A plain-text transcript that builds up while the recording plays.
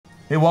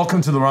Hey,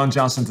 welcome to the Ron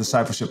Johnson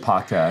Discipleship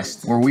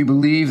Podcast, where we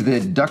believe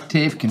that duct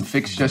tape can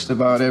fix just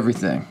about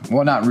everything.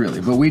 Well, not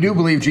really, but we do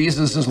believe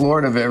Jesus is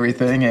Lord of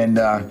everything, and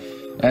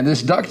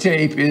this duct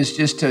tape is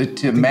just to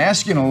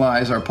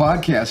masculinize our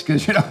podcast,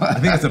 because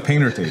I think it's a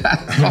painter tape.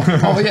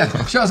 oh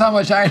yeah, shows how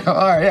much I know.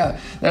 All right, yeah,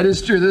 that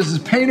is true. This is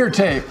painter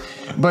tape,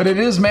 but it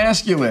is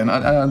masculine.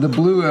 The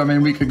blue, I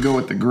mean, we could go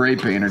with the gray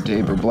painter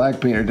tape or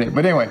black painter tape,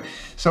 but anyway,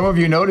 some of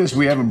you noticed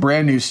we have a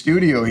brand new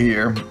studio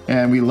here,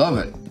 and we love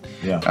it.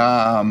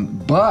 Yeah.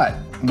 But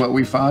what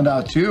we found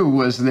out too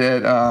was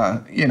that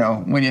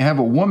when you have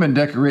a woman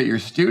decorate your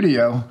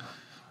studio,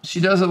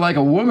 she does it like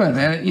a woman,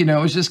 and it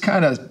was just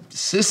kind of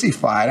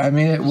sissified. I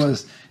mean, it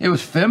was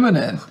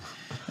feminine,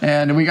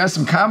 and we got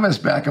some comments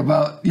back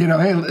about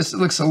hey, this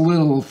looks a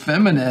little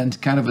feminine,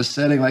 kind of a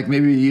setting like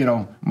maybe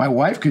my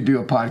wife could do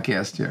a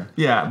podcast here.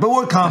 Yeah, but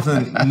we're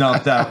confident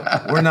enough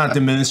that we're not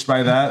diminished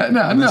by that. No,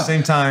 At the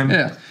same time,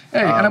 yeah. Hey,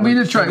 and I'm going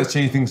to try to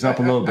change things up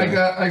a little bit.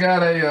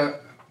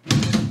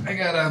 I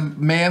got a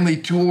manly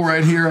tool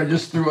right here I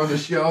just threw on the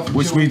shelf.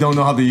 Which we don't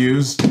know how to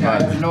use. Yeah,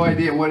 I have no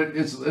idea what it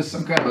is. It's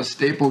some kind of a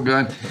staple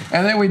gun.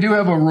 And then we do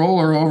have a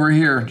roller over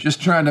here,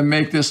 just trying to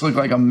make this look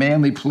like a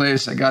manly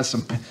place. I got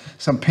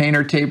some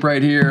painter tape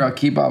right here I'll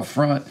keep out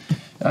front,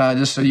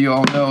 just so you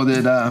all know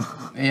that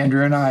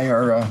Andrew and I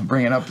are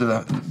bringing up to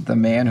the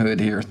manhood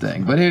here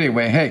thing. But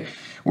anyway, hey,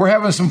 we're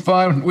having some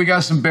fun. We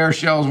got some bare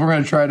shells. We're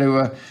going to try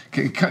to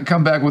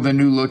come back with a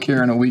new look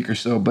here in a week or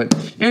so.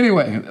 But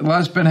anyway, a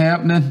lot's been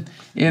happening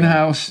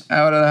in-house,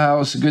 out of the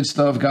house, good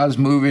stuff. God's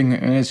moving,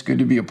 and it's good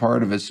to be a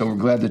part of it. So we're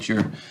glad that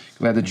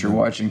you're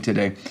watching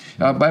today.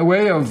 By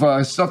way of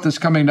stuff that's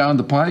coming down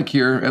the pike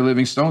here at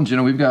Living Stones,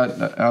 we've got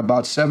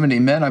about 70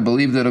 men, I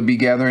believe, that'll be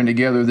gathering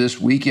together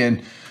this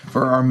weekend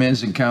for our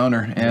men's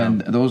encounter.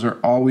 And those are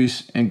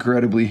always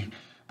incredibly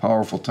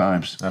powerful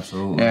times.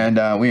 Absolutely.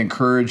 And we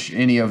encourage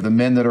any of the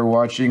men that are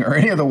watching or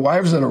any of the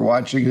wives that are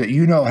watching that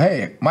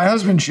hey, my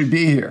husband should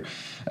be here.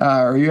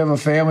 Or you have a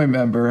family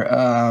member,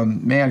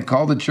 man,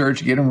 call the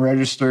church, get them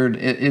registered.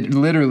 It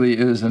literally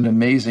is an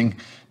amazing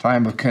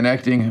time of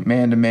connecting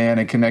man to man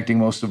and connecting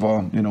most of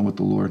all, with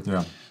the Lord.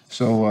 Yeah.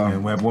 So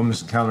and we have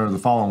Women's Encounter the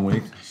following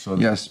week. So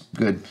yes,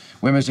 good.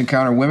 Women's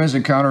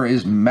Encounter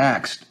is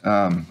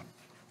maxed.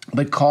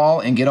 But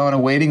call and get on a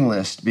waiting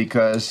list,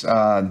 because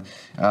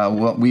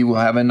we will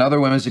have another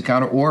Women's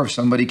Encounter, or if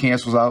somebody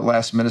cancels out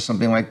last minute,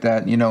 something like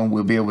that,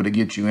 we'll be able to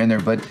get you in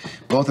there. But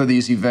both of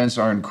these events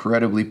are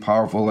incredibly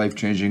powerful,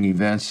 life-changing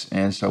events,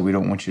 and so we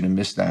don't want you to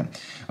miss that.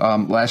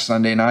 Last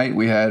Sunday night,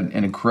 we had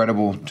an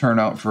incredible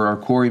turnout for our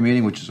Quarry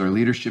meeting, which is our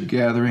leadership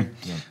gathering.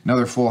 Yeah.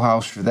 Another full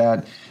house for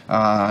that.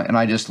 And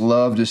I just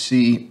love to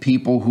see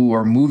people who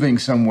are moving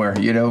somewhere,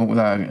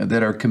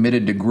 that are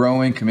committed to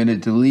growing,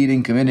 committed to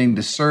leading, committing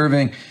to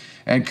serving,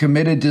 and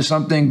committed to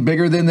something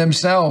bigger than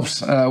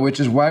themselves, which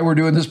is why we're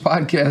doing this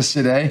podcast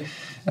today.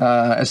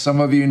 As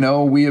some of you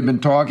know, we have been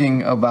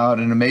talking about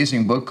an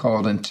amazing book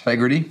called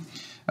Integrity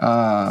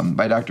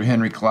by Dr.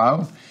 Henry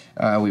Cloud.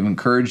 We've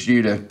encouraged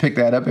you to pick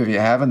that up if you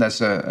haven't.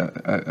 That's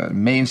a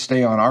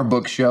mainstay on our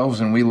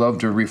bookshelves, and we love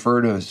to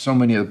refer to so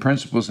many of the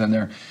principles in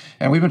there.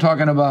 And we've been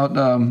talking about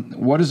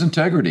what is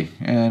integrity,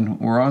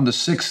 and we're on the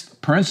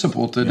sixth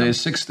principle today,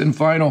 sixth and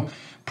final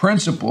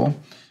principle.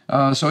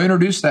 So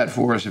introduce that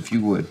for us, if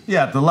you would.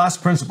 Yeah, the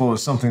last principle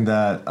is something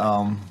that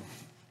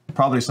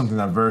probably something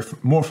that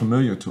more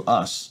familiar to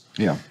us.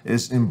 Yeah,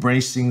 is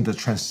embracing the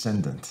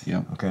transcendent.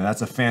 Yeah. Okay,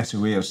 that's a fancy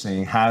way of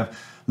saying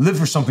live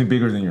for something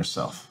bigger than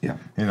yourself. Yeah.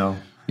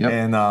 Yep.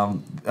 And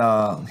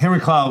Henry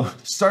Cloud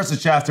starts the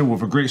chapter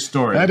with a great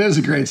story. That is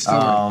a great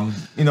story.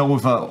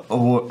 With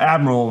an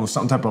admiral of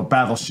some type of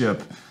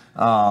battleship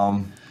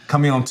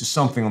coming onto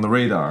something on the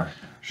radar.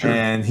 Sure.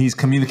 And he's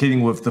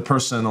communicating with the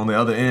person on the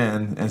other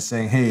end and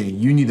saying, "Hey,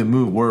 you need to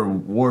move. We're a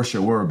warship.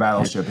 We're a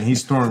battleship." And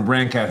he's throwing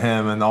rank at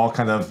him and all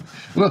kind of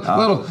little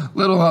power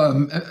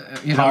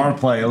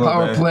play.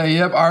 Power play.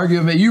 Yep.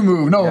 Argument. You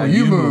move. No, yeah,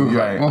 you move.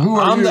 Right. Well, who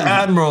are you? I'm the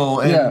admiral,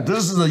 and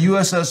this is the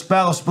USS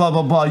Battleship. Blah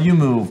blah blah. You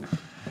move.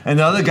 And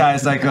the other guy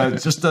is like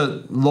just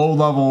a low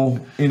level,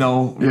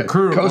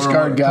 recruit, Coast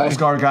Guard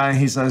guy. And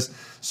he says,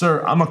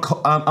 "Sir,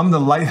 I'm the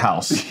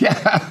lighthouse.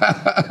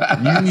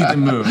 You need to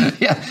move."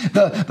 Yeah,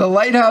 the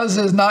lighthouse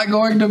is not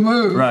going to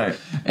move. Right.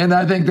 And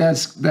I think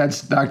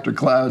that's Dr.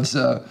 Cloud's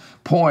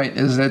point,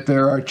 is that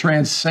there are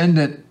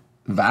transcendent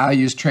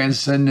values,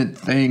 transcendent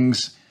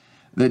things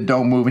that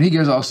don't move. And he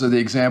gives also the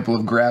example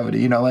of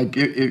gravity. Like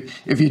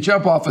if you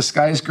jump off a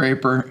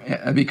skyscraper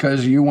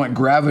because you want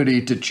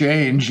gravity to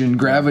change and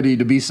gravity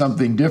to be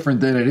something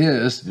different than it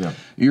is,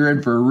 you're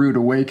in for a rude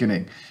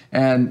awakening.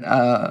 And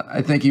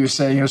I think he was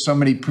saying, so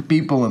many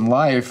people in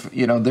life,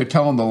 they're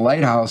telling the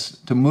lighthouse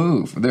to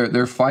move.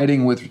 They're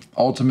fighting with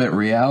ultimate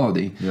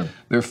reality. Yeah.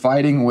 They're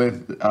fighting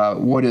with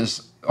what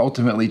is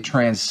ultimately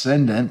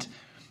transcendent.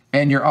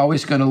 And you're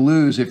always going to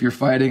lose if you're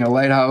fighting a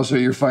lighthouse, or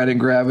you're fighting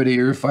gravity,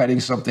 or you're fighting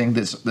something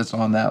that's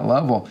on that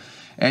level.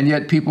 And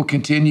yet people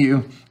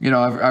continue,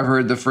 I've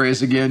heard the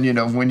phrase again,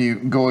 when you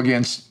go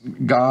against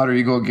God or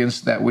you go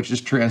against that which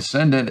is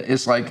transcendent,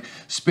 it's like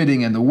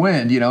spitting in the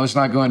wind. It's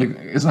not going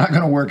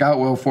to work out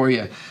well for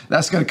you.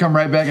 That's going to come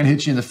right back and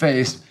hit you in the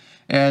face.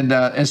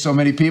 And so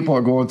many people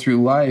are going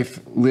through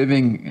life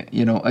living,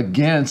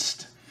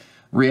 against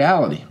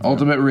reality,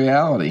 ultimate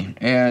reality,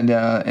 and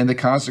the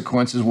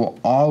consequences will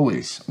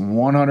always,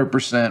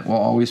 100%, will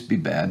always be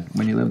bad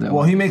when you live that way.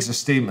 Well, he makes a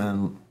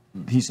statement.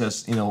 He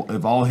says,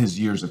 of all his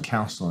years of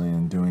counseling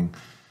and doing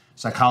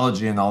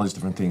psychology and all these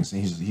different things,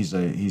 and he's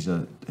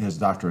a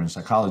doctorate in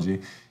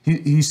psychology.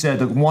 He said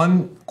the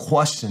one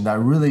question that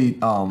really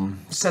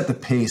set the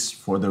pace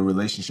for the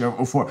relationship,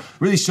 or for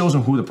really shows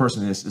him who the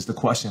person is the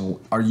question: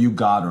 are you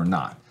God or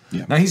not?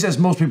 Yeah. Now he says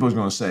most people are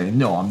going to say,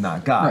 no, I'm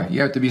not God. Right.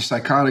 You have to be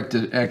psychotic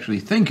to actually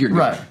think you're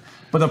God. Right.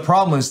 But the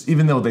problem is,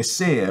 even though they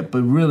say it,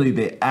 but really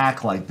they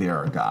act like they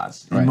are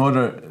gods. Right.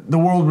 The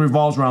world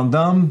revolves around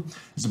them.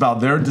 It's about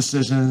their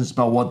decisions. It's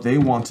about what they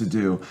want to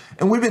do.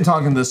 And we've been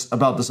talking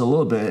about this a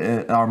little bit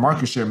in our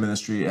market share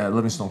ministry at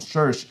Livingstone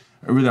Church,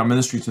 really our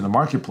ministry to the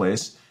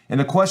marketplace. And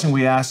the question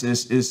we ask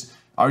is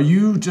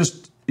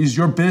is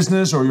your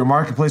business or your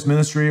marketplace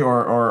ministry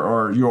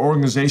or your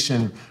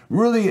organization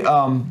really,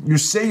 you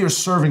say you're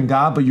serving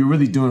God, but you're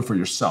really doing it for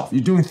yourself.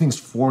 You're doing things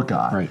for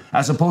God, right,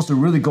 as opposed to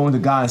really going to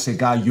God and say,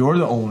 God, you're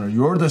the owner,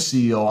 you're the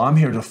CEO, I'm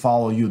here to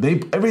follow you.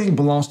 Everything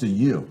belongs to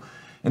you.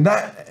 And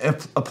that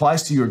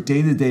applies to your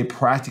day-to-day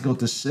practical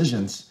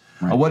decisions,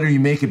 right, whether you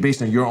make it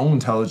based on your own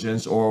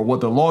intelligence or what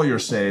the lawyer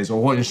says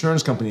or what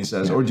insurance company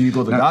says, or do you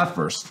go to God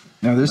first?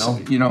 Now this,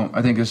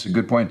 I think this is a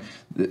good point.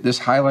 This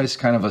highlights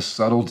kind of a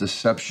subtle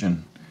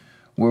deception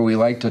where we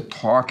like to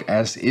talk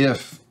as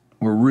if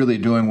we're really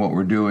doing what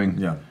we're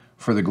doing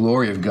for the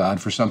glory of God,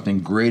 for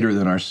something greater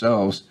than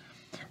ourselves.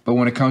 But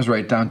when it comes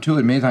right down to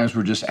it, many times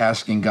we're just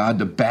asking God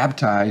to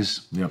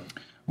baptize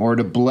or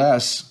to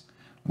bless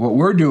what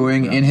we're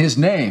doing in His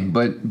name.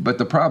 But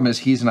the problem is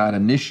He's not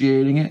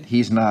initiating it.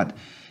 He's not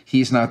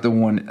the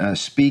one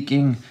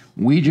speaking.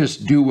 We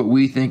just do what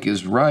we think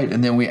is right,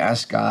 and then we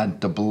ask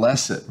God to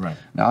bless it. Right.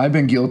 Now, I've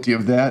been guilty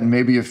of that, and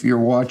maybe if you're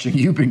watching,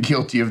 you've been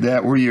guilty of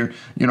that, where you're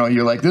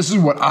like, this is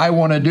what I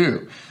want to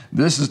do.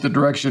 This is the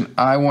direction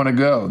I want to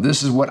go.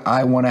 This is what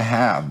I want to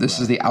have. This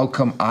is the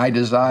outcome I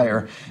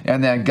desire.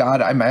 And then,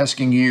 God, I'm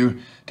asking you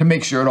to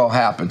make sure it all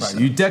happens.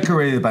 Right. You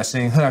decorate it by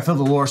saying, hey, I feel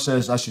the Lord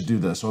says I should do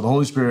this, or the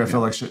Holy Spirit, I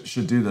feel like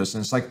should do this.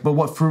 And it's like, but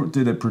what fruit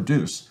did it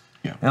produce?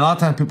 Yeah. And a lot of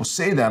times people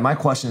say that. My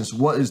question is,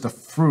 what is the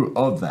fruit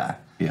of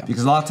that? Yeah.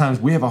 Because a lot of times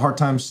we have a hard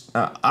time.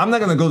 I'm not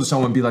going to go to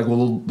someone and be like,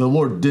 well, the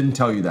Lord didn't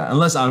tell you that,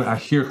 unless I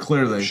hear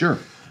clearly. Sure.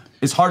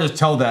 It's hard to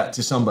tell that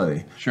to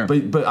somebody. Sure.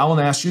 But I want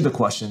to ask you the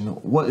question,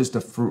 what is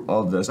the fruit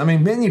of this? I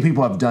mean, many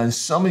people have done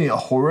so many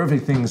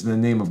horrific things in the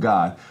name of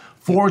God,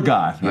 for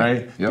God,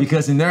 right? Yep.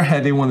 Because in their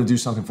head, they want to do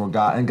something for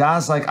God. And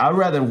God's like, I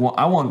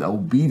want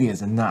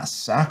obedience and not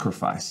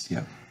sacrifice.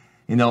 Yeah.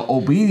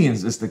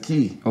 Obedience is the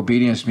key.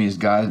 Obedience means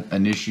God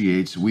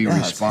initiates, we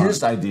respond. It's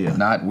His idea.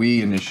 Not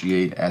we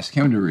initiate, ask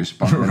Him to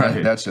respond.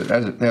 Right.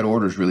 That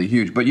order is really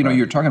huge. But,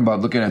 you're talking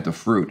about looking at the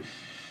fruit.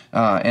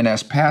 And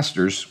as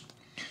pastors,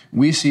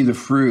 we see the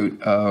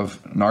fruit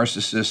of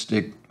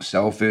narcissistic,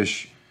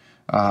 selfish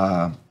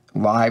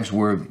lives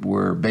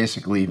where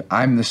basically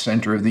I'm the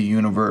center of the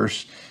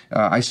universe.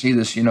 I see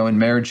this, in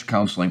marriage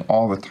counseling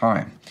all the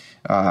time.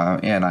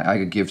 And I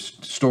could give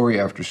story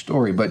after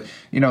story, but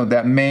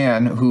that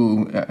man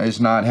who is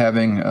not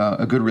having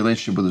a good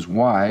relationship with his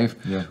wife,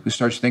 who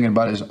starts thinking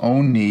about his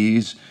own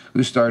needs,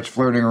 who starts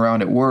flirting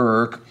around at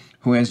work,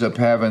 who ends up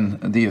having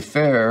the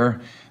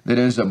affair that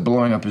ends up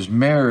blowing up his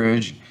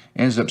marriage,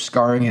 ends up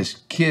scarring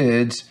his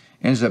kids,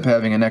 ends up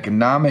having an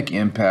economic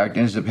impact,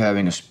 ends up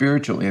having a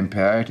spiritual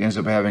impact, ends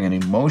up having an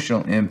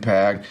emotional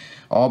impact,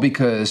 all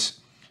because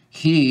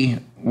he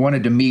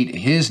wanted to meet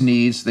his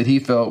needs that he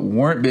felt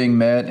weren't being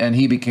met, and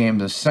he became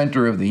the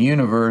center of the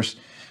universe.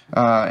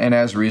 And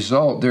as a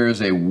result, there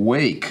is a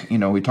wake.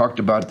 We talked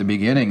about at the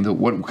beginning,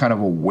 what kind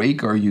of a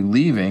wake are you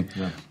leaving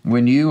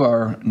when you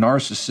are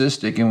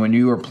narcissistic and when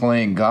you are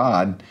playing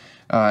God,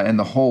 and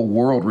the whole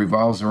world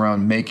revolves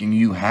around making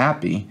you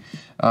happy.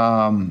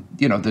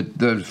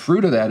 The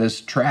fruit of that is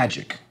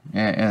tragic,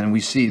 and we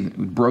see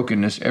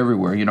brokenness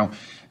everywhere.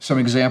 Some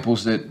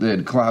examples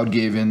that Cloud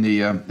gave in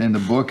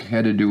the book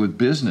had to do with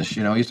business.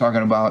 He's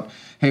talking about,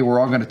 hey, we're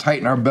all going to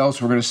tighten our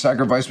belts. We're going to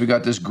sacrifice. We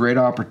got this great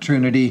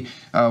opportunity.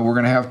 We're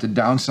going to have to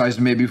downsize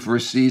maybe for a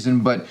season,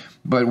 but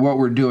what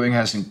we're doing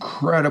has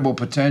incredible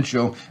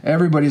potential.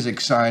 Everybody's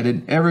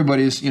excited.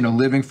 Everybody's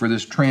living for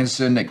this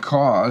transcendent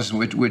cause,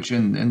 which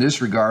in this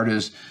regard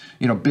is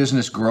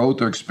business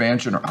growth or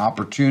expansion or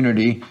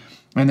opportunity.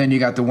 And then you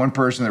got the one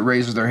person that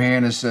raises their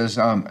hand and says,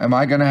 am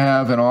I going to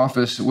have an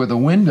office with a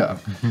window?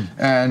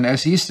 And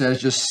as he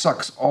says, just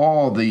sucks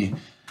all the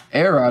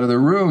air out of the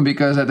room,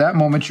 because at that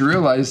moment you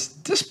realize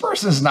this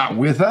person's not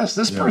with us.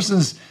 This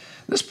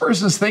This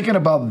person's thinking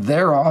about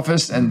their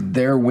office and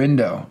their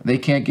window. They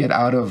can't get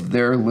out of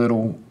their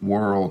little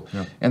world.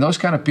 Yeah. And those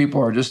kind of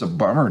people are just a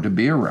bummer to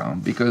be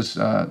around because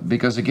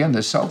again,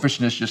 the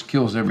selfishness just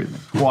kills everything.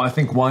 Well, I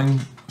think one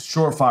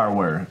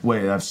surefire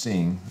way I've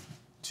seen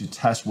to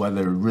test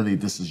whether really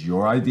this is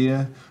your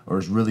idea or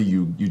is really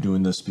you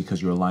doing this because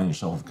you're aligning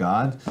yourself with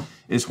God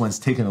is when it's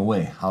taken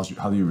away. How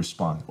do you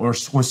respond? Or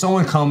when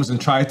someone comes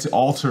and tries to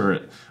alter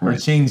it or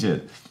change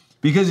it.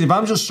 Because if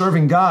I'm just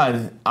serving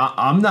God,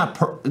 I'm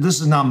not.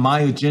 This is not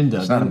my agenda.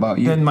 It's not about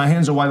you. Then my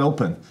hands are wide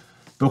open.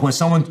 But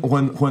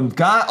when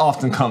God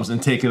often comes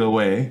and take it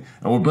away,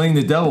 and we're blaming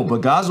the devil, but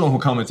God's the one who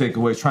come and take it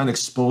away, trying to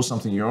expose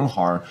something in your own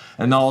heart,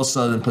 and all of a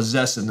sudden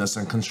possessiveness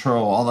and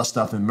control, all that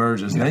stuff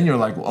emerges. And then you're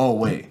like, oh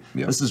wait,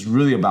 this is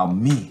really about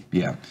me.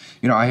 Yeah,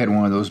 I had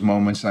one of those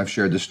moments. I've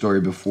shared this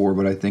story before,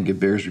 but I think it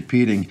bears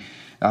repeating.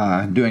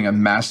 Doing a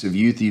massive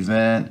youth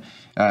event.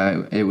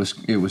 It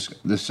was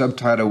the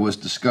subtitle was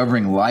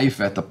Discovering Life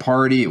at the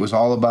Party. It was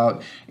all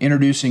about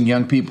introducing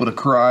young people to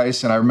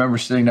Christ. And I remember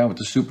sitting down with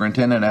the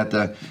superintendent at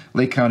the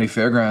Lake County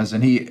Fairgrounds,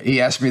 and he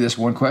asked me this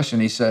one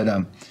question. He said,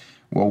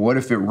 well, what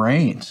if it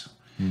rains?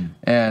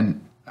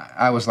 And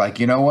I was like,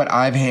 you know what?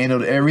 I've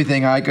handled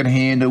everything I could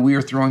handle. We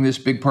were throwing this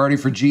big party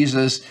for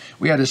Jesus.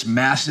 We had this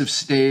massive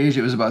stage.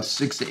 It was about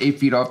 6 to 8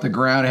 feet off the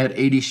ground. It had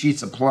 80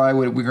 sheets of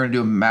plywood. We were going to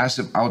do a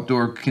massive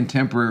outdoor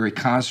contemporary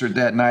concert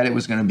that night. It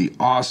was going to be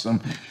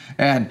awesome.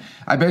 And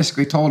I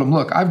basically told him,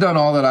 look, I've done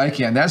all that I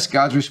can. That's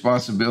God's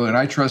responsibility, and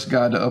I trust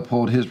God to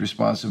uphold his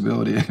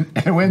responsibility.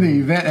 And when the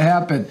event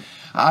happened,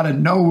 out of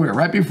nowhere,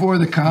 right before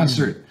the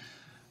concert,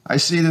 I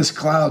see this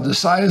cloud the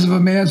size of a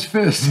man's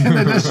fist in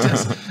the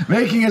distance,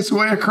 making its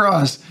way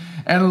across.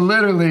 And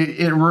literally,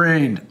 it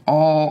rained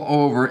all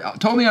over.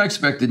 Totally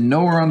unexpected,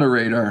 nowhere on the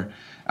radar.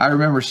 I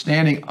remember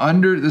standing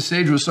under, the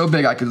stage was so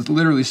big, I could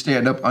literally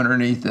stand up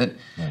underneath it,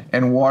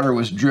 and water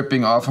was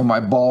dripping off of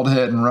my bald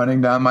head and running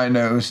down my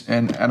nose.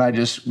 And I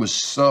just was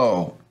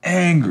so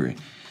angry.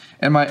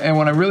 And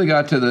when I really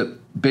got to the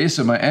base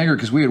of my anger,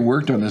 because we had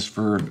worked on this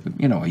for,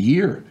 a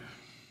year,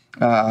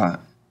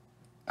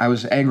 I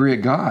was angry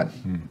at God,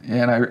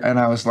 and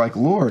I was like,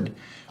 Lord,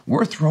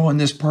 we're throwing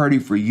this party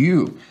for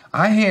you.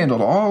 I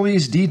handled all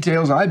these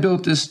details. I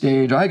built this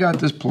stage. I got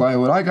this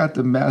plywood. I got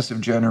the massive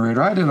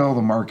generator. I did all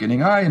the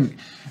marketing.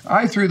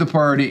 I threw the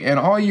party, and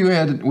all you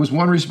had was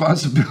one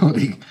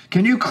responsibility.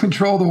 Can you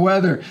control the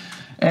weather?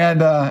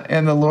 And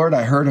the Lord,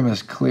 I heard him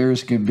as clear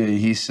as can be.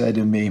 He said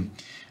to me,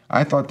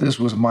 I thought this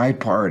was my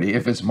party.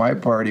 If it's my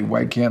party,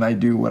 why can't I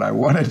do what I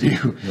want to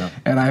do? Yeah.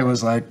 And I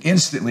was like,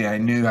 instantly I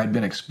knew I'd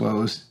been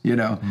exposed,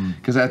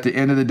 because at the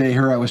end of the day,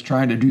 here I was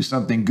trying to do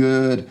something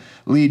good,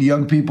 lead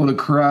young people to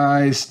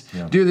Christ,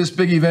 do this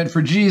big event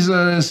for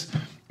Jesus.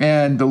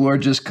 And the Lord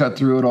just cut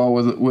through it all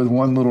with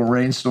one little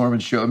rainstorm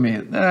and showed me,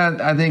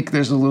 I think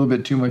there's a little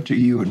bit too much of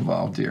you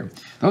involved here.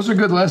 Those are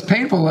good lessons,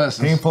 painful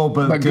lessons. Painful,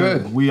 but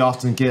good. We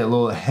often get a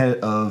little ahead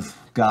of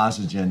God's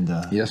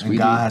agenda. Yes, and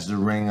God has to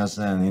ring us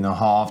in.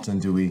 How often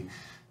do we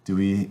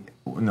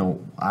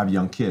I have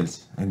young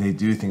kids, and they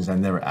do things I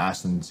never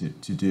asked them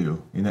to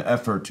do in an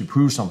effort to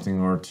prove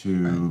something or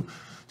to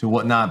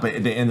whatnot,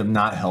 but they end up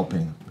not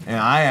helping.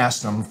 And I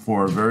asked them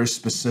for a very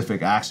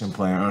specific action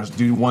plan, or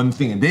do one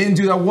thing, and they didn't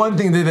do that one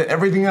thing, they did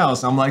everything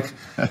else. I'm like,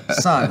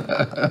 son,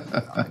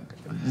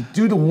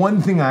 do the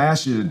one thing I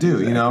asked you to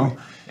do,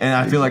 And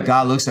I feel like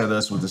God looks at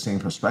us with the same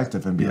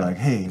perspective and be like,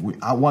 hey,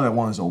 what I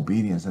want is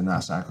obedience and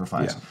not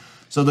sacrifice. Yeah.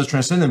 So the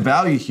transcendent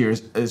value here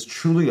is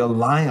truly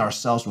aligning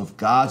ourselves with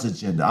God's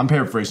agenda. I'm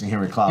paraphrasing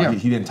Henry Cloud. Yeah.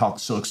 He didn't talk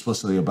so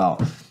explicitly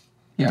about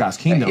God's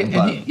kingdom.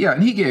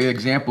 And he gave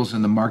examples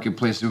in the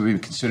marketplace that would be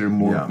considered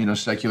more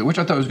secular, which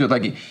I thought was good.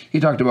 Like he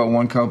talked about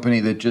one company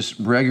that just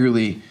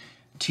regularly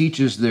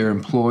teaches their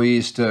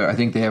employees to, I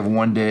think they have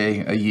 1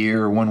 day a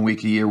year or 1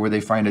 week a year where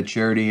they find a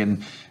charity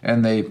and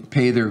they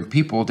pay their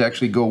people to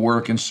actually go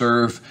work and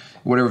serve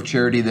whatever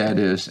charity that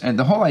is. And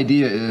the whole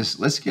idea is,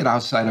 let's get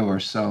outside of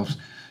ourselves.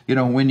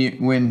 When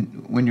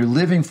you're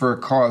living for a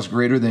cause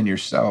greater than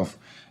yourself,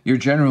 you're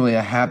generally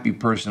a happy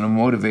person, a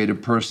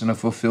motivated person, a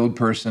fulfilled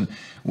person.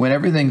 When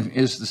everything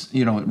is,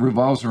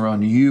 revolves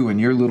around you and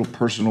your little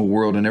personal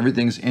world and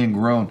everything's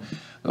ingrown,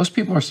 those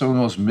people are some of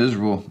the most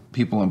miserable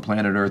people on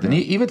planet Earth. And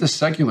even the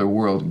secular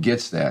world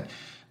gets that.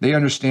 They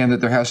understand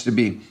that there has to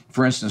be,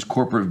 for instance,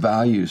 corporate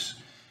values.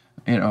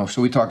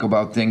 So we talk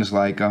about things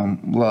like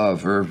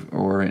love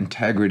or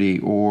integrity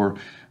or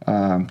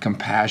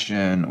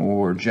compassion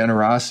or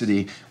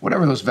generosity,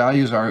 whatever those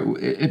values are.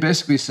 It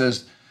basically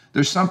says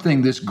there's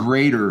something that's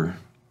greater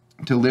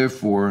to live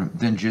for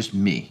than just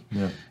me.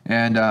 Yeah.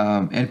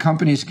 And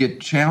companies get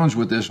challenged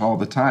with this all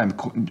the time.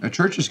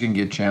 Churches can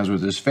get challenged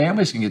with this.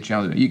 Families can get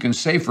challenged. You can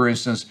say, for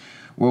instance,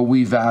 well,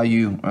 we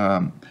value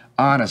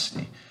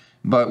honesty.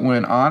 But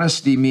when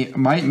honesty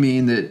might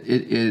mean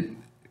that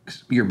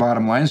your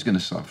bottom line is going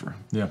to suffer.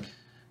 Yeah.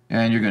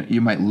 And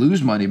you might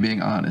lose money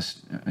being honest.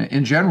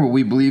 In general,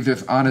 we believe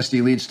if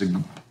honesty leads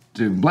to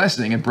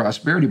blessing and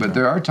prosperity, but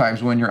there are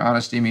times when your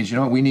honesty means,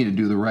 we need to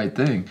do the right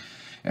thing.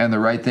 And the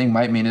right thing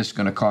might mean it's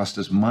going to cost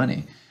us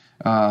money.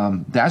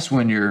 that's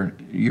when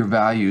your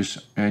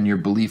values and your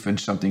belief in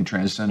something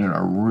transcendent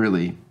are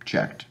really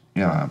checked.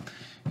 Yeah.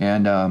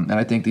 And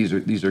I think these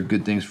are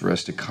good things for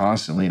us to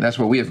constantly. That's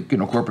why we have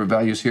corporate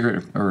values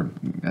here, or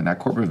not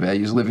corporate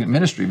values, living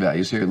ministry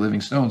values here at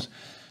Living Stones,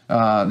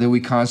 that we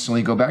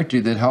constantly go back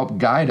to that help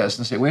guide us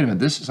and say, wait a minute,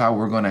 this is how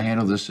we're going to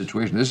handle this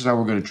situation. This is how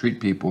we're going to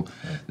treat people.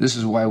 This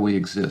is why we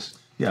exist.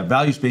 Yeah,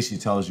 values basically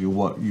tells you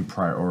what you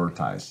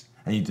prioritize,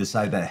 and you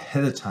decide that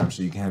ahead of time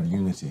so you can have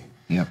unity.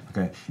 Yeah.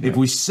 Okay. If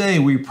we say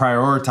we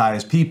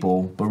prioritize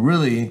people, but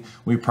really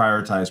we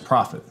prioritize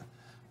profit,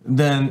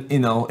 then,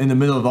 in the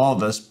middle of all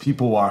this,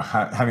 people are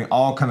having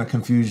all kind of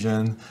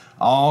confusion,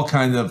 all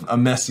kind of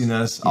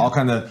messiness, all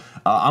kind of,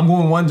 I'm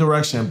going one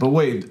direction, but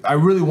wait, I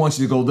really want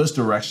you to go this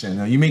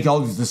direction. You make all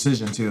these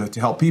decisions to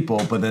help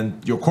people, but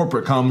then your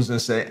corporate comes and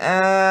say,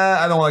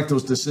 I don't like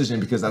those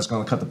decisions because that's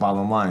going to cut the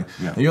bottom line.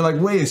 Yeah. And you're like,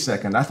 wait a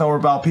second, I thought we're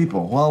about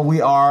people. Well, we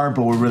are,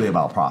 but we're really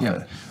about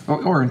profit. Yeah.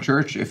 Or in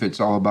church, if it's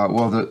all about,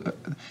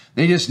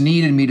 they just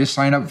needed me to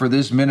sign up for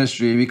this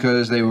ministry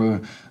because they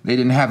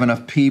didn't have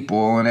enough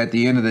people, and at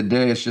the end of the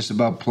day, it's just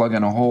about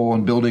plugging a hole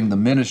and building the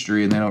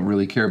ministry, and they don't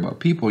really care about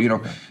people.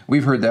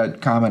 We've heard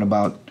that comment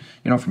about,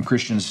 from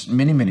Christians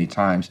many, many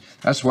times.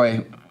 That's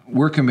why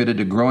we're committed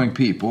to growing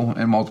people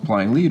and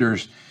multiplying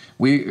leaders.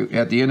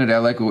 At the end of that, I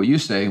like what you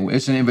say,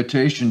 it's an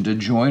invitation to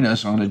join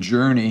us on a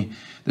journey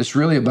that's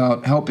really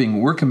about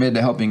we're committed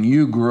to helping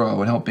you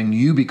grow and helping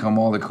you become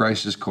all that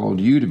Christ has called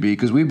you to be,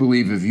 because we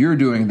believe if you're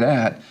doing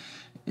that,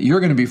 you're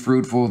going to be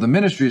fruitful, the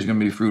ministry is going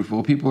to be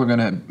fruitful, people are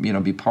going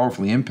to be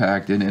powerfully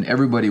impacted, and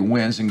everybody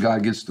wins and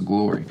God gets the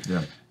glory.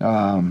 Yeah.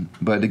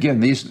 But again,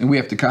 we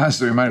have to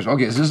constantly remind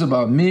ourselves, okay, is this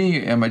about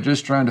me? Am I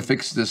just trying to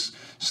fix this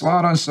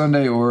slot on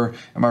Sunday, or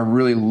am I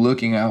really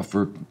looking out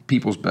for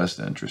people's best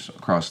interests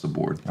across the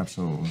board?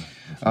 Absolutely.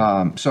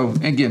 So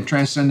again,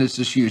 transcendence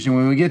is huge. And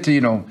when we get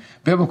to,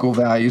 biblical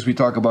values, we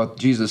talk about,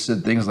 Jesus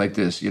said things like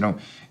this,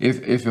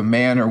 if a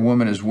man or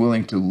woman is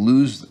willing to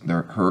lose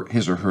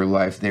his or her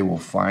life, they will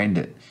find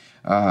it.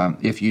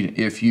 If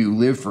you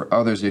live for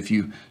others, if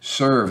you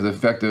serve, the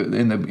fact that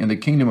in the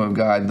kingdom of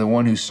God, the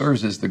one who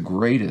serves is the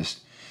greatest.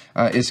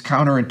 It's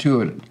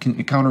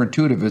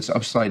counterintuitive. It's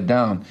upside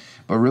down.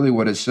 But really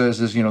what it says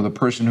is, the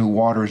person who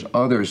waters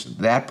others,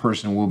 that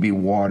person will be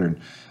watered.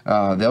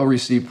 They'll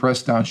receive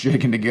pressed down,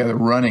 shaken together,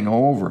 running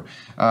over.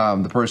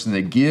 The person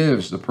that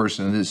gives, the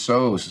person that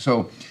sows.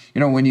 So,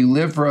 when you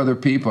live for other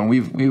people, and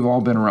we've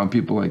all been around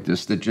people like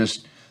this that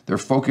just, their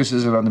focus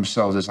isn't on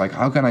themselves. It's like,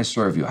 how can I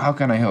serve you? How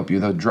can I help you?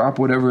 They'll drop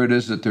whatever it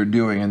is that they're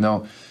doing, and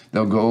they'll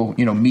go,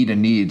 meet a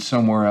need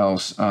somewhere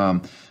else.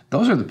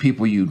 Those are the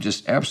people you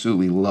just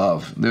absolutely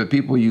love. They're the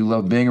people you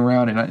love being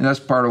around, and that's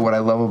part of what I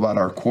love about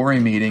our quarry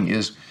meeting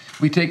is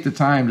we take the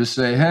time to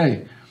say,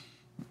 hey,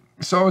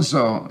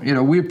 so-and-so,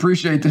 we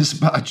appreciate this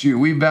about you.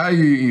 We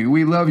value you.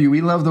 We love you.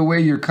 We love the way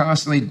you're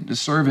constantly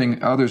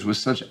serving others with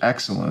such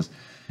excellence.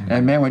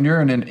 And man, when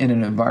you're in an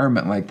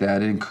environment like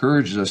that, it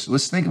encourages us.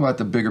 Let's think about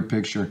the bigger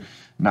picture,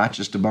 not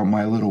just about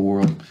my little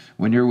world.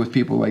 When you're with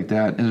people like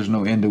that, there's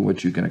no end to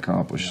what you can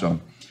accomplish. So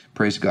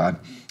praise God.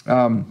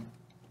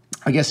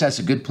 I guess that's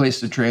a good place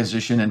to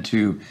transition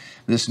into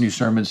this new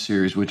sermon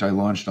series, which I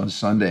launched on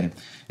Sunday.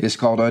 It's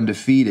called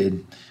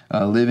Undefeated,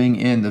 Living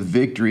in the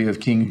Victory of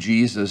King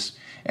Jesus.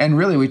 And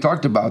really, we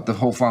talked about the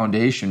whole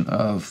foundation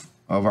of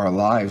our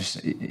lives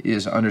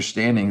is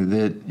understanding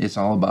that it's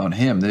all about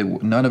Him,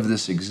 that none of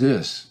this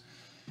exists.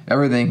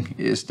 Everything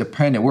is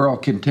dependent. We're all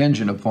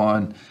contingent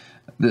upon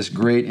this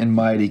great and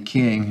mighty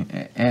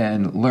King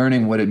and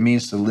learning what it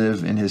means to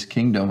live in His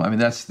kingdom. I mean,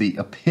 that's the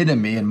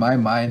epitome in my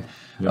mind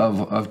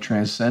of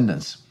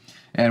transcendence.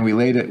 And we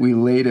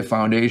laid a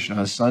foundation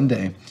on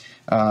Sunday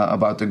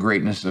about the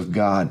greatness of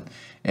God.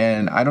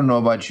 And I don't know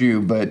about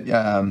you, but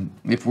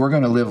if we're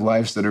going to live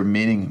lives that are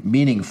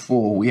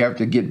meaningful, we have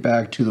to get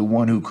back to the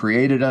one who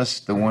created us,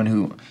 the one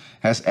who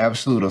has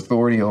absolute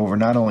authority over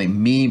not only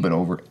me, but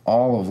over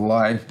all of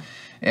life.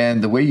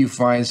 And the way you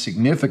find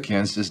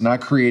significance is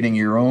not creating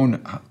your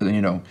own,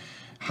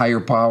 higher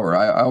power.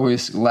 I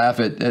always laugh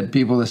at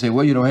people that say,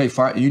 well, hey,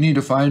 you need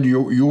to find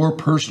your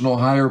personal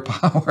higher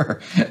power.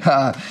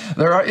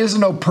 There is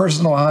no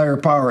personal higher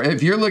power.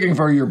 If you're looking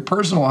for your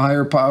personal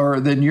higher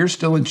power, then you're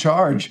still in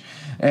charge.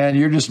 And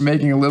you're just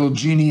making a little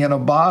genie in a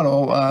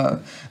bottle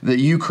that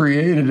you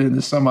created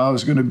and somehow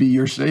is going to be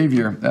your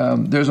savior.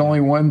 There's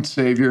only one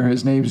savior.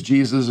 His name's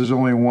Jesus. There's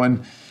only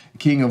one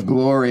King of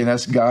glory, and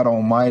that's God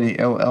Almighty,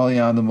 El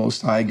Elyon, the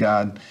Most High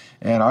God.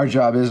 And our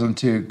job isn't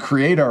to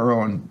create our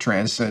own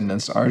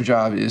transcendence. Our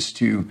job is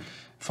to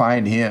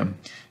find Him.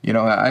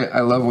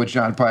 I love what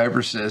John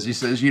Piper says. He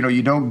says,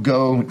 you don't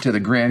go to the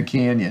Grand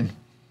Canyon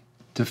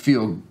to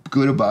feel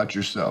good about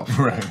yourself.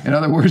 Right. In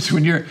other words,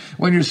 when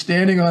you're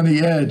standing on the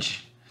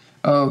edge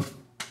of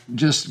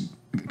just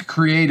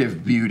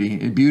creative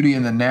beauty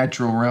in the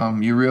natural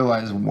realm, you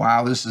realize,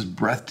 wow, this is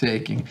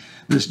breathtaking.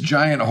 This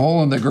giant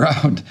hole in the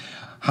ground.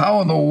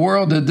 How in the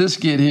world did this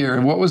get here?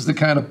 And what was the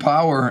kind of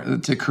power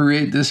to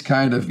create this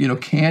kind of,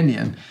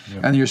 canyon?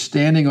 Yeah. And you're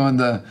standing on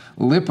the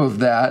lip of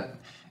that,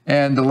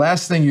 And the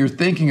last thing you're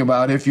thinking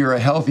about, if you're a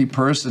healthy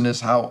person,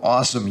 is how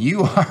awesome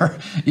you are.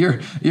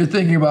 You're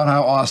thinking about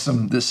how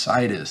awesome this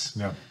site is.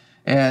 Yeah.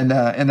 And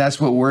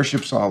that's what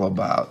worship's all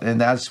about. And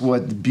that's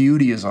what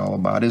beauty is all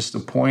about, is to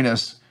point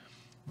us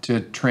to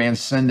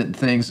transcendent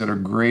things that are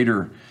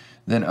greater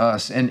than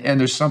us. And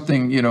there's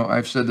something,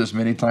 I've said this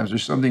many times,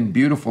 there's something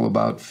beautiful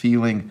about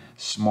feeling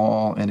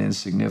small and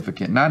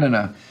insignificant. Not in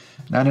a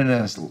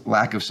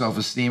lack of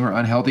self-esteem or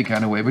unhealthy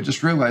kind of way, but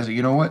just realizing,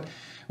 you know what?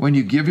 When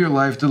you give your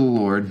life to the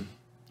Lord,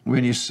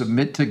 when you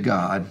submit to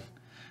God,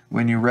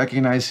 when you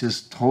recognize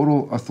his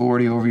total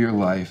authority over your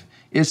life,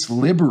 it's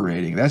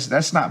liberating.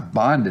 That's not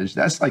bondage.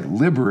 That's like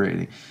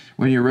liberating.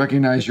 When you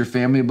recognize your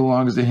family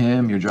belongs to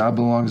him, your job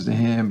belongs to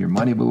him, your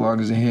money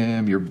belongs to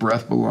him, your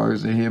breath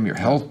belongs to him, your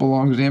health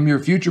belongs to him, your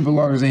future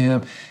belongs to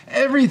him.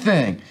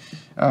 Everything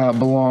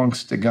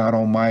belongs to God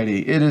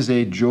Almighty. It is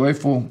a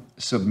joyful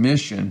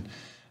submission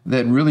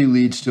that really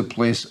leads to a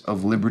place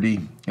of liberty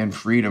and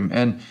freedom.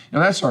 And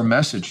that's our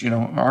message.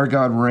 Our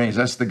God reigns.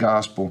 That's the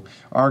gospel.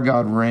 Our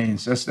God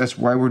reigns. That's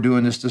why we're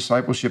doing this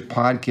discipleship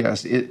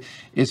podcast.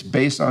 It's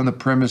based on the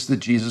premise that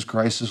Jesus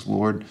Christ is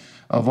Lord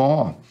of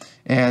all.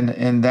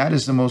 And that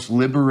is the most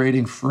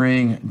liberating,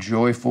 freeing,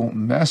 joyful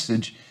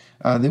message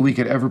that we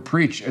could ever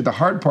preach. The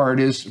hard part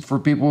is for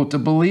people to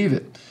believe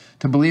it.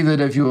 To believe that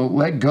if you'll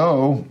let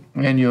go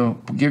and you'll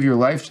give your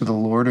life to the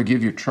Lord, or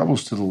give your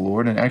troubles to the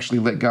Lord, and actually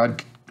let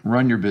God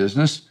run your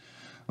business,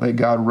 let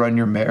God run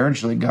your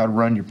marriage, let God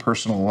run your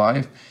personal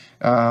life,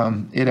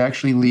 it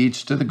actually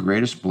leads to the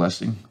greatest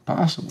blessing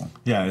possible.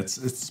 Yeah,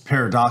 it's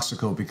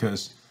paradoxical,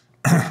 because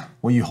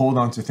when you hold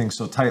on to things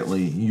so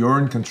tightly, you're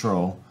in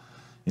control.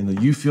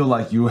 You feel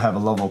like you have a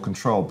level of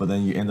control, but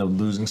then you end up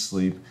losing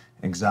sleep,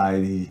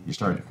 anxiety, you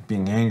start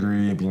being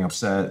angry, being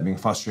upset, being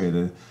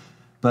frustrated.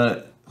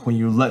 But when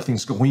you let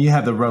things go, when you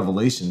have the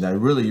revelation that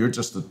really you're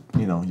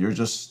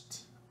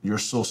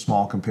so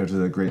small compared to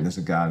the greatness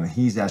of God, and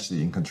he's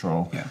actually in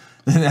control. Yeah.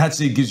 Then it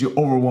actually gives you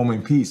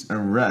overwhelming peace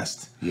and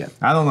rest. Yeah.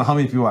 I don't know how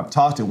many people I've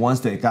talked to, once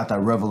they got that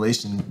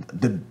revelation,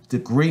 the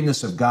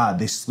greatness of God,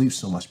 they sleep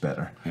so much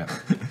better. Yeah.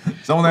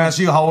 Someone asks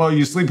you how well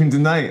you're sleeping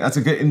tonight, that's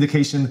a good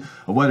indication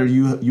of whether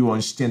you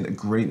understand the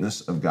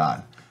greatness of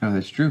God. No,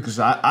 that's true. Because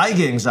I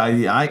get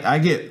anxiety, I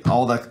get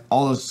all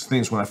those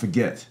things when I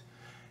forget.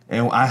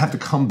 And I have to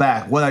come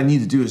back. What I need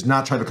to do is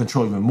not try to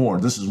control even more.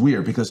 This is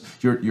weird, because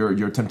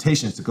your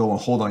temptation is to go and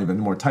hold on even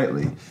more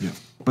tightly. Yeah.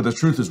 But the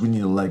truth is, we need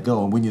to let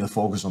go, and we need to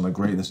focus on the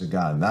greatness of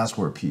God, and that's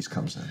where peace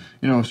comes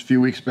in. A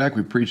few weeks back,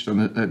 we preached on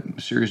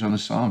a series on the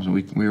Psalms, and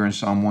we were in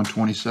Psalm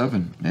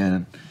 127,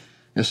 and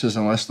it says,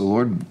 unless the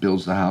Lord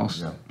builds the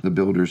house, the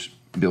builders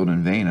build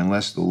in vain.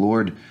 Unless the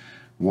Lord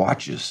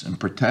watches and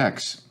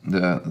protects,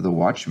 the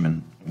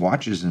watchman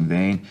watches in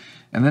vain.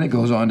 And then it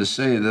goes on to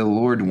say the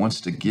Lord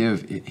wants to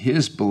give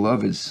his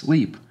beloved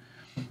sleep.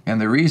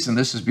 And the reason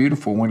this is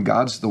beautiful, when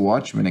God's the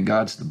watchman and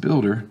God's the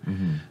builder,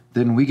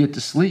 then we get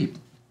to sleep.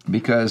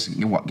 Because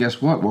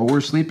guess what? While we're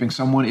sleeping,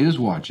 someone is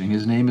watching.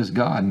 His name is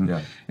God.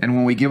 And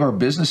when we give our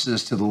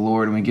businesses to the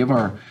Lord, and we give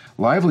our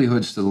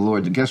livelihoods to the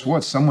Lord, guess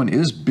what? Someone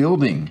is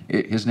building.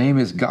 His name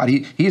is God.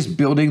 He's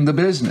building the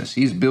business.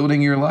 He's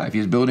building your life.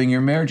 He's building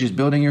your marriage. He's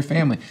building your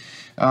family.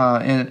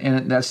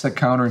 And that's the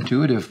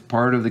counterintuitive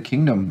part of the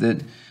kingdom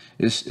that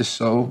is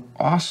so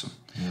awesome.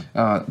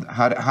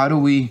 How do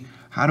we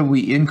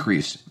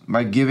increase?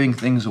 By giving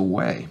things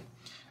away.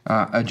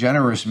 A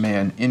generous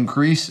man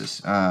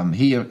increases.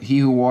 He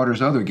who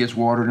waters other gets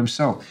watered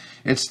himself.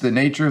 It's the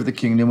nature of the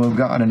kingdom of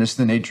God, and it's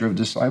the nature of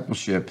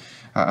discipleship.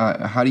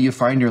 How do you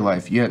find your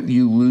life?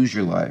 You lose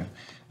your life,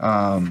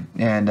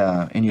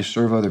 and you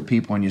serve other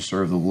people, and you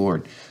serve the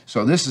Lord.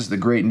 So this is the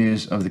great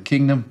news of the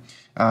kingdom,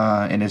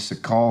 and it's a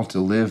call to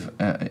live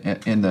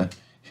in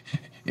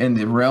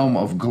the realm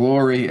of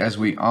glory as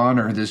we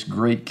honor this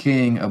great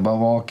King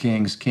above all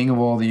kings, King of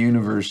all the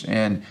universe,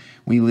 and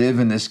we live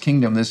in this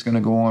kingdom that's going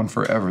to go on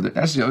forever.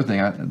 That's the other thing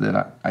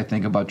that I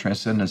think about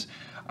transcendence.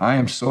 I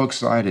am so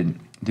excited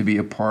to be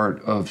a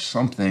part of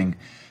something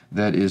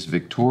that is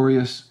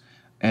victorious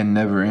and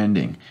never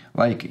ending.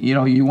 Like,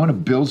 you want to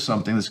build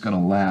something that's going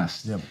to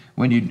last. Yep.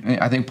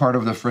 I think part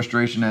of the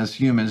frustration as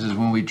humans is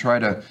when we try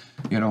to,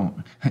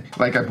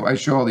 like I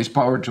show all these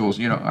power tools,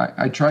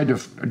 I tried to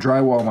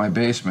drywall my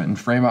basement and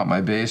frame out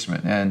my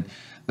basement. And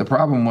the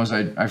problem was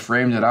I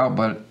framed it out,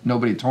 but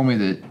nobody told me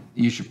that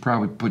you should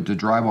probably put the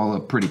drywall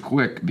up pretty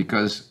quick,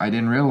 because I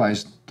didn't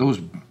realize those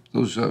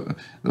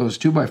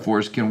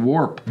 2x4s can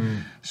warp.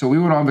 So we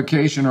went on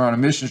vacation or on a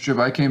mission trip.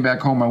 I came back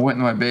home, I went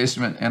in my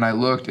basement, and I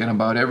looked, and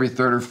about every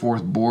third or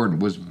fourth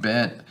board was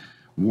bent,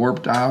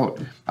 warped out.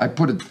 I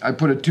put a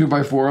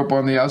 2x4 up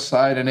on the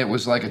outside, and it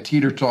was like a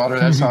teeter-totter.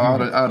 That's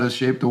how out of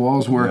shape the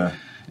walls were. Yeah.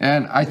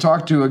 And I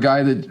talked to a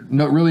guy that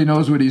really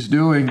knows what he's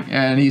doing,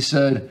 and he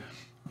said,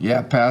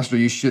 yeah, Pastor,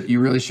 you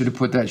really should have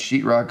put that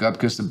sheetrock up,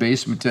 because the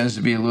basement tends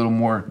to be a little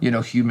more,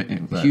 humid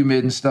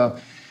and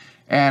stuff.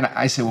 And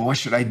I said, well, what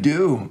should I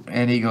do?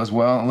 And he goes,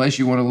 well, unless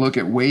you want to look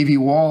at wavy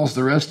walls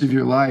the rest of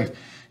your life,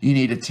 you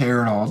need to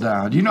tear it all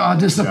down. You know how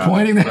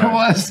disappointing that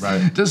was?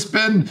 Right. To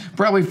spend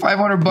probably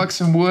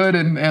 $500 in wood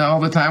and all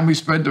the time we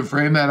spent to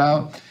frame that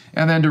out,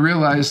 and then to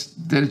realize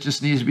that it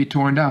just needs to be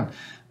torn down.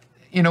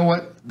 You know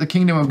what? The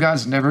kingdom of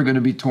God's never going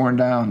to be torn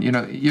down. You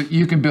know,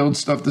 you can build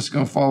stuff that's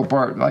going to fall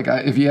apart. Like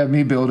if you have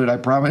me build it, I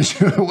promise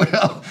you it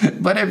will.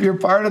 But if you're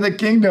part of the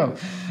kingdom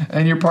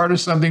and you're part of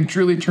something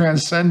truly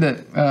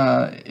transcendent,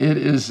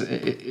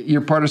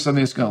 you're part of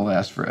something that's going to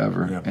last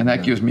forever. Yep. And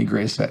that gives me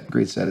great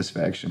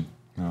satisfaction.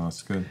 No,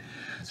 that's good.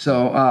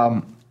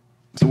 So,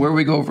 so where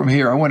we go from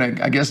here,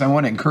 I guess I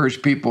want to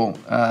encourage people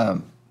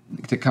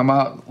to come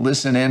out,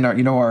 listen in.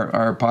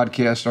 Our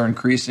podcasts are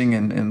increasing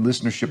in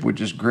listenership, which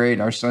is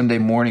great. Our Sunday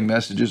morning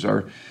messages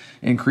are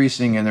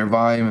increasing in their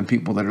volume and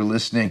people that are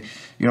listening.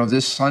 You know,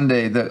 this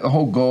Sunday, the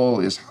whole goal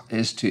is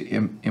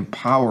to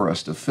empower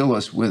us, to fill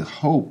us with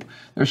hope.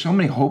 There's so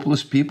many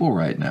hopeless people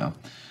right now.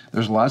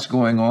 There's lots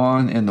going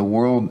on in the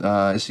world.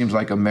 It seems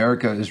like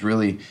America is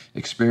really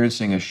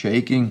experiencing a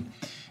shaking.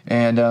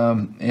 And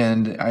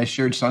I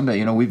shared Sunday,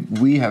 you know,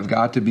 we have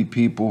got to be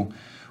people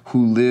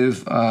who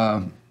live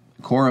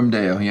Coram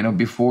Deo, you know,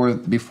 before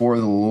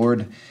the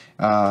Lord,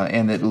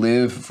 and that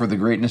live for the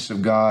greatness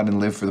of God and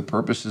live for the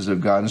purposes of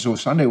God. And so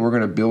Sunday we're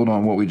going to build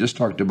on what we just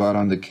talked about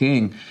on the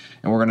King,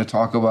 and we're going to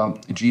talk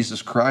about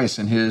Jesus Christ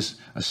and his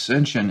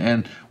ascension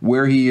and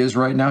where he is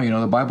right now. You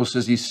know, the Bible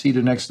says he's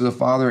seated next to the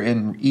Father,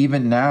 and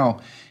even now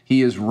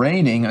he is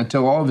reigning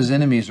until all of his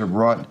enemies are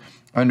brought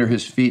under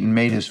his feet and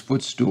made his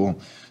footstool.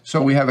 So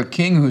we have a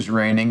king who's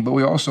reigning, but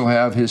we also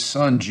have his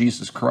son,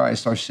 Jesus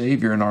Christ, our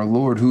Savior and our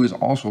Lord, who is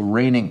also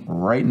reigning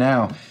right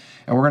now.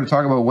 And we're going to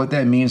talk about what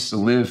that means to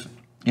live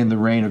in the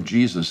reign of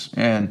Jesus.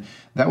 And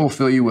that will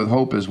fill you with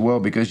hope as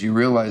well, because you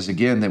realize,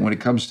 again, that when it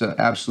comes to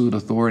absolute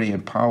authority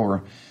and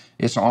power,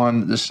 it's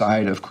on the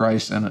side of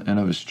Christ and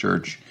of his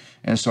church.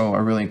 And so I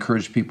really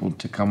encourage people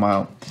to come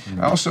out.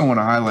 Mm-hmm. I also want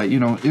to highlight, you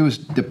know, it was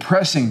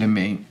depressing to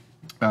me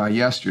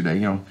yesterday,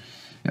 you know,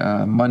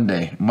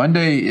 Monday.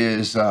 Monday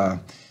is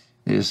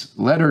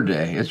letter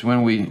day. It's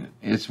when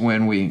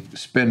we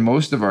spend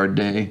most of our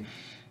day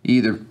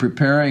either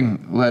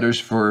preparing letters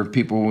for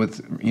people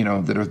with, you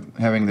know, that are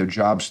having their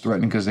jobs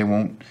threatened because they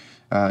won't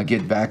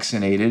get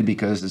vaccinated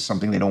because it's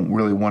something they don't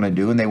really want to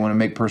do, and they want to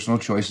make personal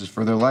choices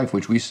for their life,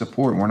 which we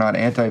support. We're not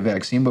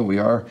anti-vaccine, but we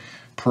are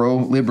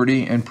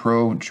pro-liberty and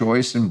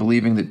pro-choice, and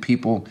believing that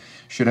people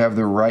should have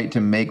the right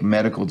to make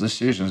medical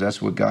decisions.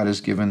 That's what God has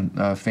given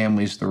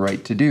families the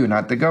right to do,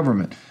 not the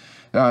government.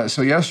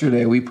 So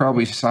yesterday we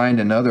probably signed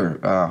another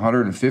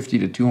 150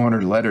 to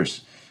 200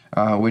 letters,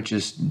 which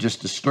is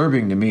just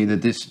disturbing to me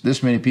that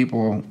this many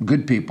people,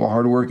 good people,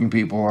 hardworking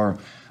people, are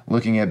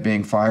looking at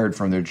being fired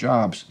from their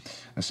jobs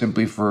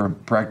simply for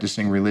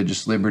practicing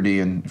religious liberty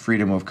and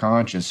freedom of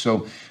conscience.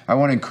 So I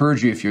want to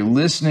encourage you, if you're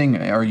listening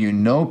or you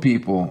know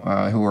people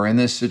who are in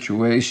this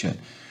situation,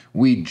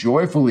 we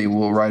joyfully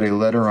will write a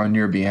letter on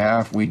your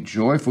behalf. We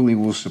joyfully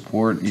will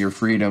support your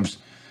freedoms.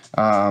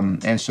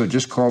 And so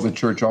just call the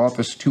church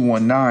office,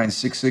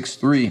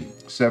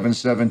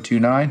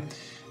 219-663-7729,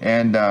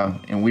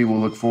 and we will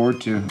look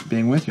forward to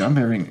being with you. I'm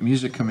hearing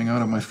music coming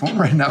out of my phone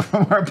right now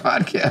from our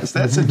podcast.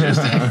 That's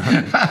interesting.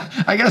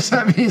 I guess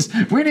that means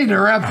we need to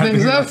wrap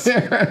things up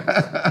here.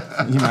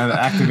 You might have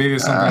activated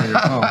something on your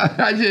phone.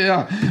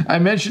 Yeah, I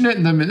mentioned it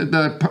in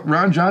the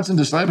Ron Johnson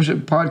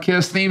Discipleship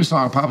Podcast theme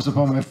song pops up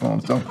on my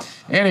phone. So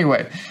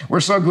anyway, we're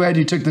so glad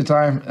you took the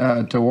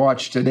time to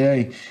watch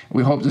today.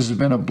 We hope this has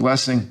been a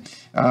blessing.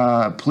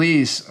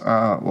 Please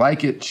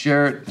like it,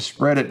 share it,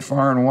 spread it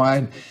far and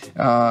wide,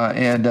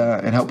 and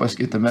help us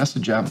get the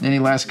message out. Any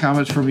last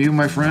comments from you,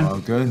 my friend? Oh,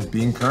 good.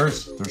 Be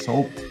encouraged. There's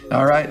hope.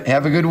 All right.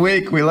 Have a good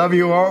week. We love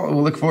you all.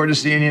 We'll look forward to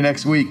seeing you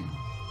next week.